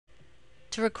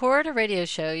To record a radio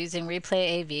show using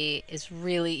Replay AV is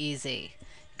really easy.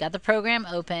 Got the program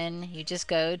open, you just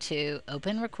go to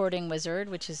Open Recording Wizard,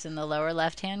 which is in the lower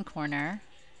left-hand corner.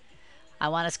 I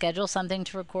want to schedule something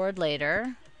to record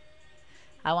later.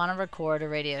 I want to record a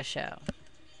radio show.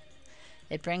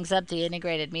 It brings up the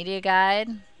integrated media guide,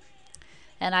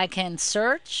 and I can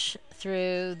search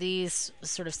through these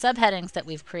sort of subheadings that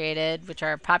we've created, which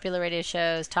are popular radio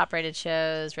shows, top rated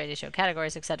shows, radio show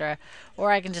categories, etc. Or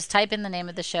I can just type in the name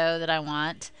of the show that I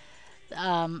want.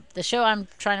 The show I'm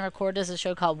trying to record is a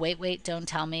show called Wait, Wait, Don't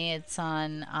Tell Me. It's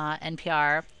on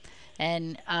NPR.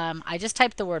 And I just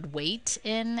typed the word wait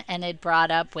in, and it brought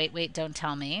up Wait, Wait, Don't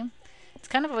Tell Me. It's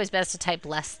kind of always best to type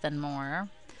less than more.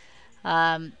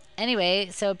 Anyway,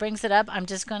 so it brings it up. I'm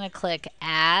just going to click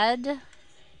Add.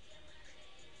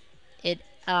 It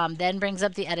then brings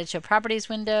up the Edit Show Properties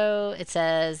window. It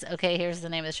says, okay, here's the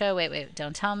name of the show. Wait, wait,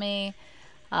 don't tell me.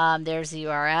 There's the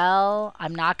URL.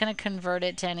 I'm not going to convert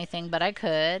it to anything, but I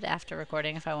could after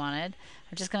recording if I wanted.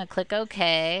 I'm just going to click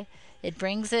OK. It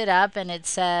brings it up and it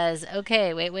says,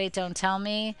 okay, wait, wait, don't tell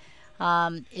me.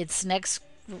 It's next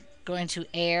going to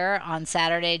air on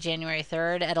Saturday, January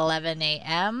 3rd at 11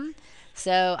 a.m.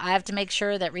 So I have to make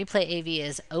sure that Replay AV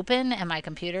is open and my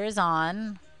computer is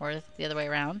on, or the other way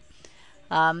around.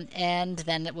 And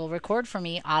then it will record for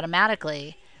me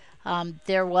automatically.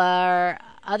 There were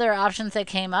other options that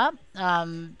came up.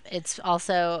 It's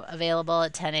also available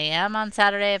at 10 a.m. on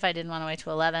Saturday if I didn't want to wait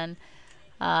till 11.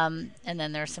 And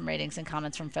then there's some ratings and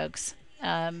comments from folks.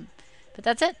 But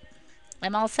that's it.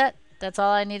 I'm all set. That's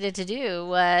all I needed to do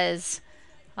was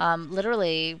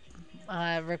literally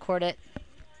record it.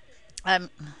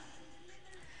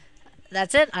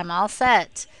 That's it. I'm all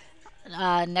set.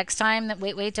 Next time that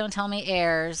Wait, Wait, Don't Tell Me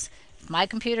airs, if my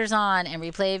computer's on and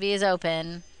Replay AV is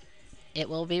open, it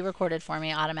will be recorded for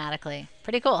me automatically.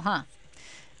 Pretty cool, huh?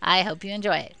 I hope you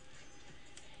enjoy it.